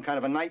had some kind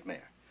of a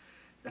nightmare.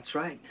 That's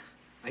right,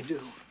 I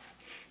do.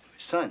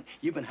 Son,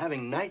 you've been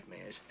having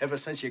nightmares ever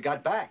since you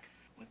got back.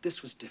 Well,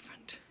 this was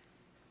different.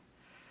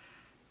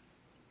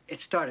 It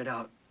started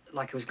out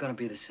like it was going to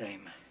be the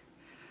same.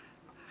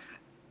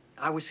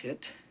 I was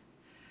hit.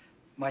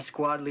 My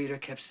squad leader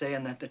kept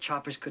saying that the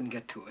choppers couldn't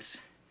get to us.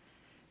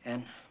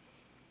 And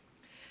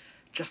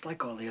just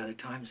like all the other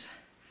times,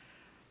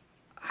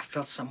 I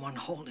felt someone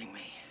holding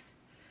me.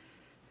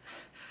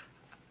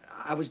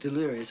 I was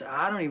delirious.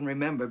 I don't even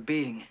remember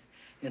being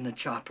in the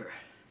chopper.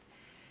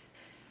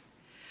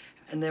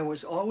 And there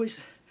was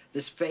always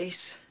this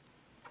face,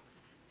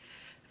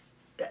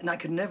 and I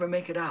could never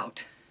make it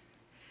out,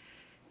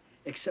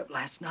 except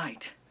last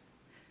night.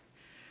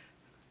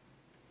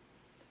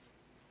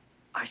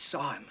 I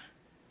saw him.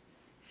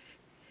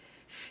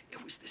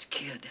 It was this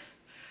kid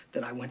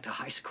that I went to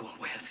high school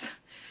with.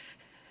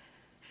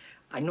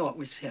 I know it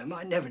was him.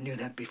 I never knew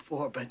that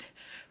before, but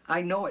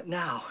I know it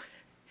now.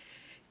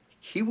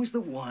 He was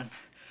the one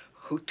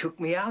who took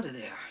me out of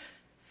there.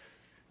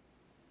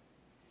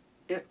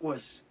 It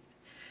was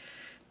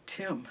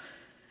Tim.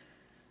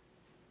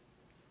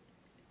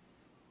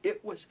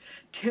 It was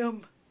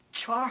Tim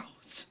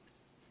Charles,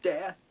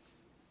 Dad.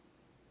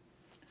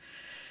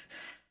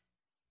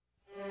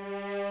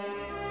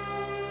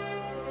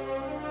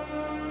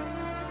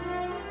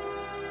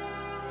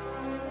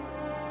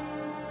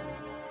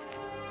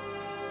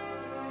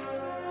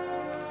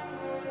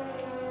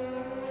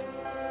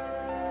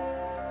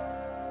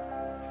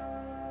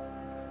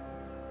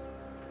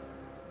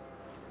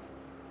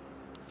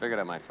 Figured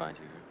I might find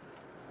you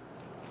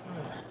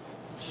here.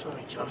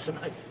 Sorry, Johnson.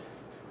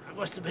 I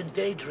must have been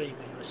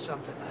daydreaming or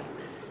something.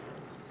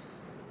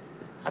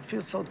 I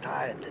feel so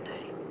tired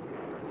today.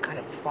 Kind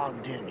of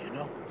fogged in, you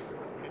know?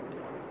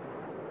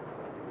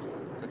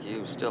 Look,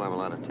 you still have a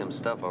lot of Tim's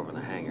stuff over in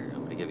the hangar.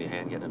 I'm gonna give you a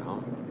hand getting it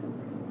home.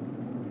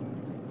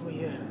 Oh,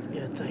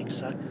 yeah,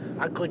 thanks.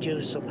 I could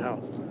use some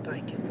help.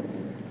 Thank you.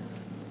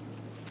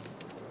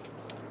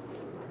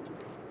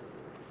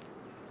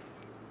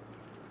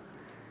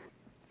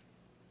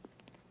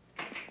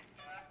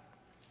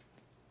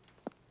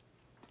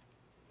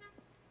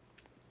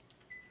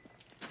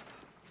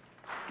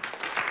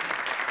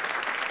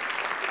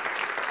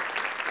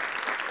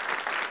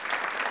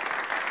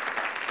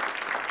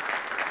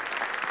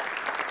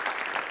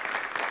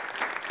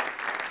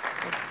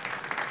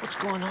 What's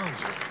going on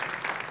here?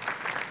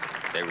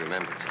 They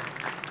remembered Tim.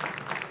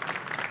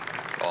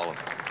 All of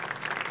them.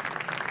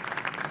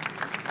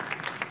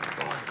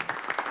 Go on.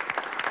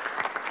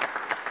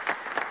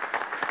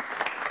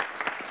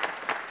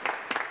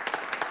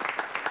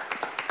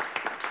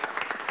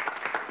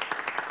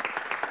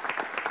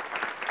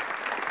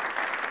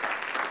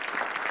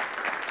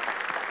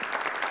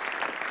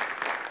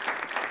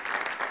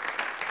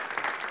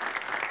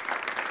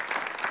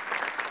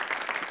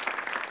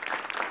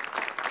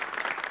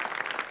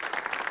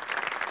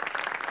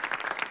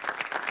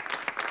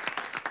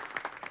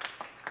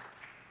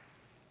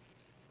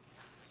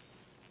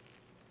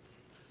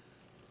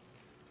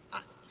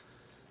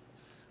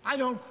 I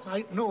don't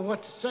quite know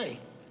what to say.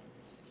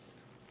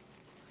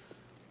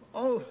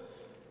 Oh,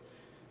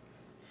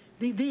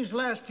 these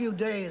last few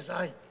days,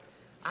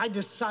 I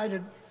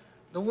decided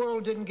the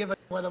world didn't give a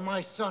whether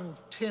my son,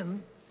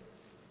 Tim,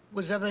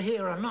 was ever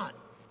here or not.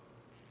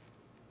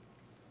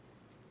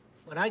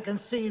 But I can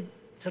see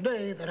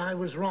today that I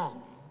was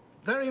wrong,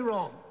 very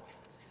wrong.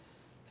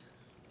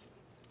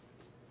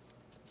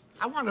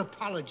 I want to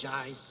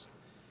apologize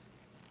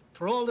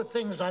for all the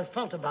things I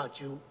felt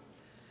about you.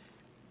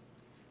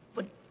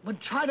 But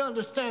try to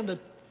understand that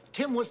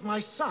Tim was my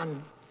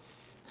son,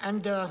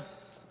 and,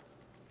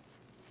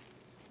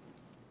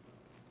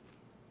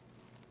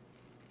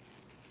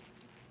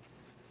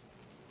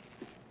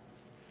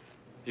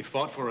 He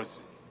fought for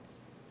us.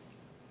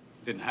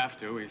 Didn't have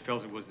to. He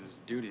felt it was his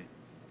duty.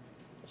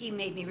 He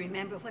made me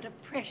remember what a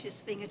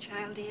precious thing a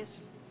child is.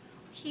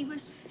 He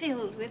was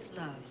filled with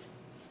love.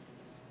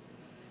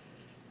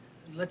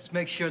 Let's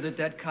make sure that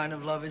that kind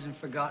of love isn't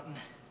forgotten.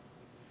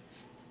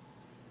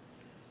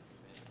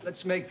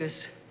 Let's make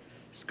this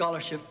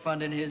scholarship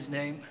fund in his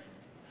name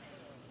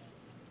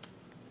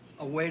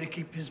a way to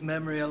keep his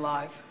memory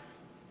alive.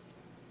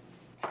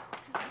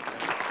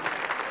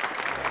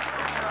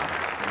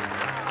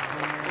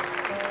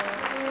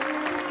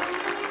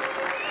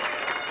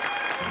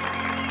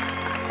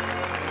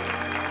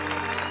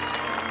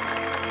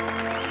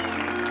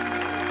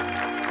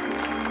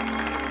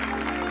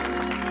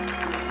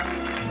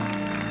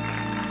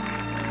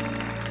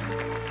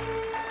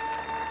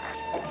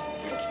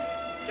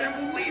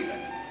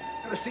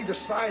 See the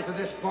size of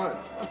this fund.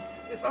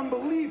 It's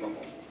unbelievable.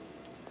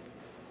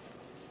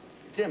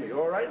 Tim, you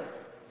all right?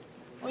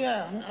 oh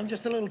yeah, I'm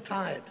just a little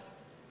tired.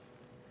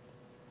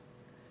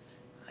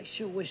 I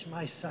sure wish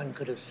my son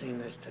could have seen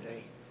this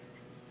today.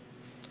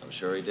 I'm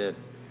sure he did.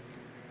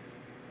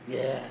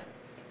 Yeah.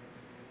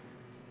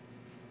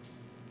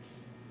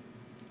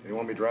 You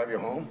want me to drive you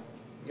home?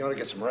 You ought to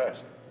get some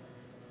rest.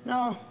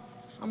 No,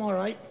 I'm all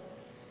right.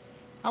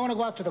 I want to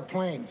go out to the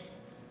plane,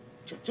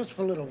 just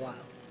for a little while.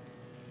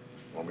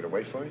 Want me to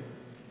wait for you?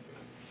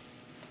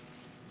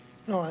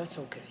 No, that's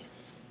okay.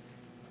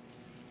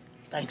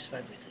 Thanks for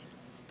everything.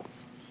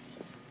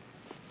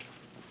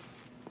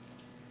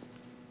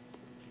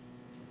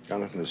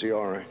 Jonathan, is he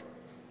all right?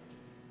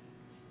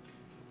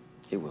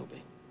 He will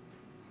be.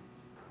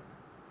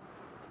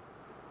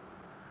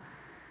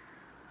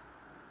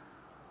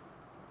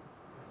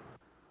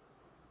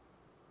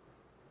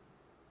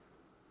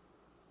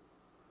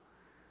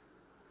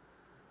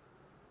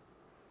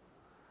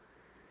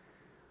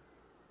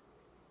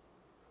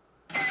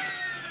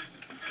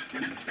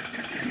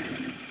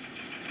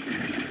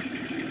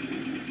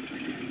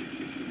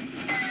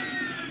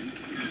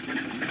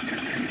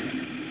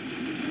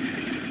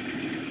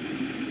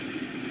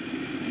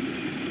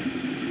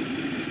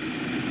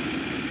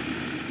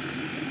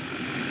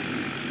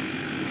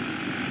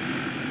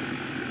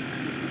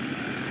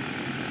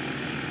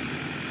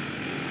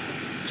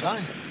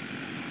 Jonathan.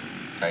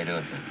 How you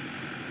doing, Tim?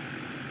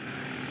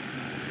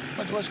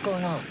 What's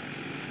going on?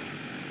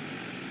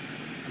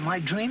 Am I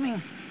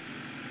dreaming?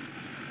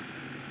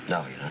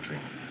 No, you're not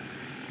dreaming.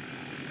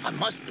 I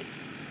must be.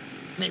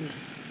 I mean,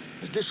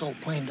 this old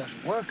plane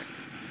doesn't work.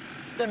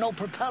 There are no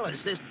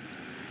propellers. There's...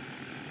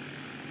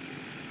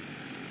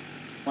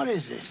 What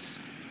is this?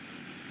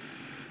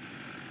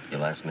 Your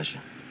last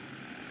mission.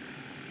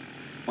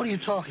 What are you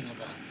talking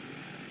about?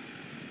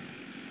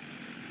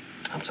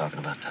 I'm talking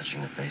about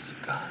touching the face of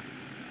God.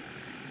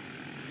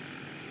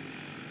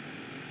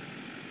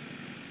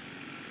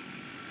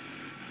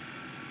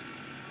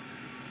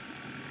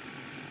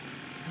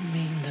 You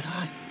mean that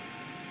I...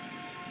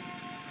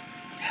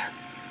 Yeah.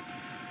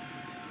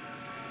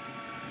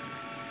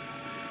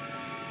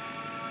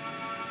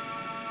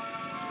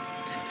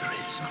 That there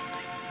is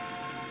something.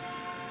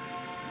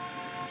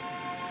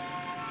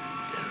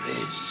 There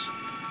is.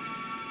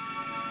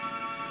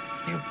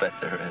 You bet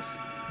there is.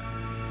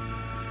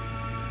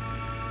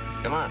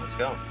 Come on, let's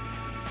go.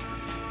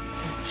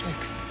 Check.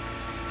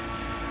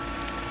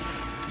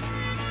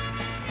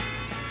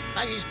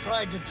 Maggie's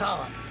tried the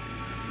tower,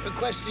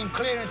 requesting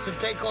clearance to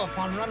take off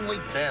on runway...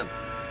 Tim.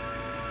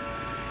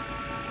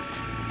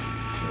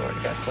 You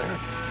already got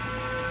clearance.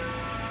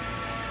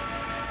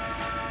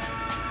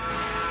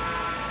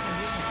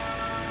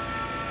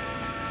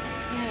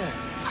 Yeah,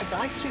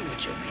 I see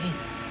what you mean.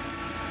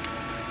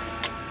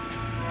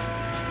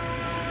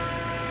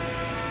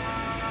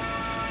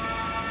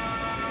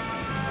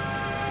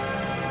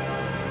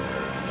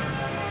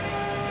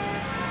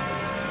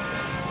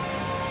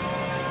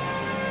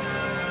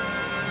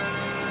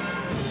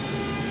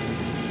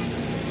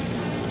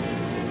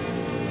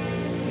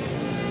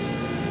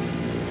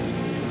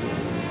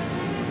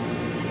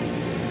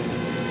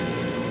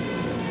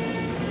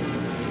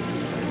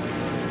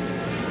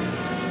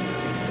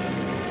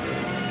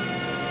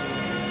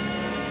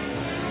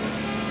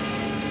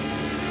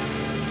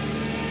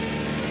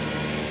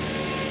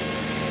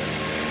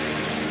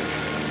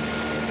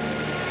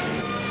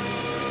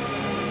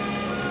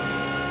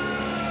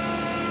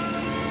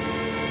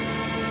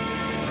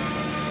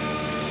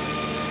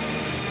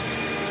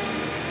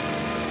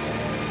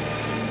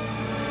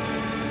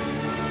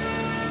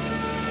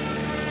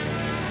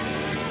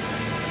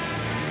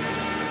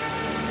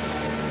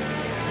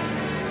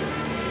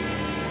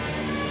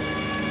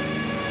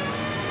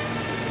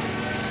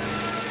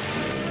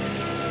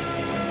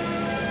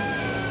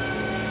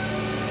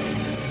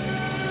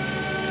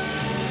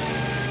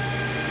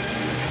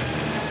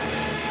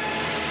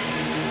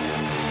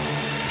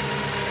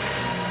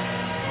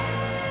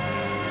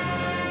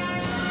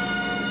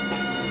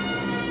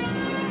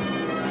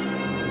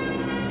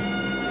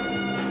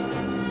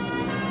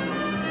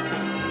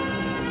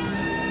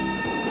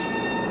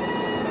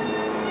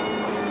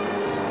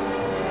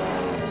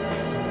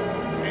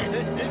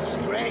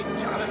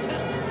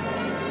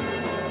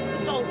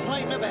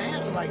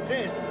 Like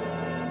this.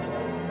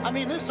 I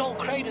mean, this old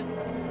crate is...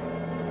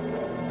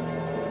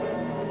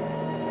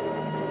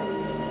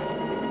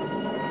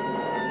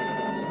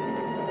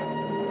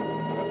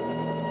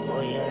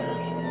 Oh,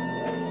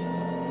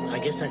 yeah. I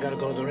guess I gotta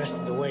go the rest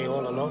of the way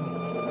all alone.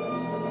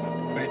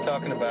 What are you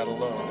talking about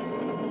alone?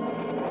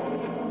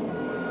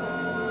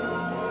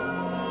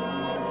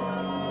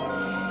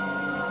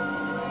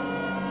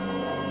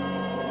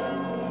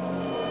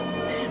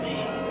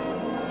 Timmy.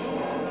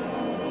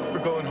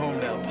 We're going home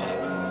now, Pop.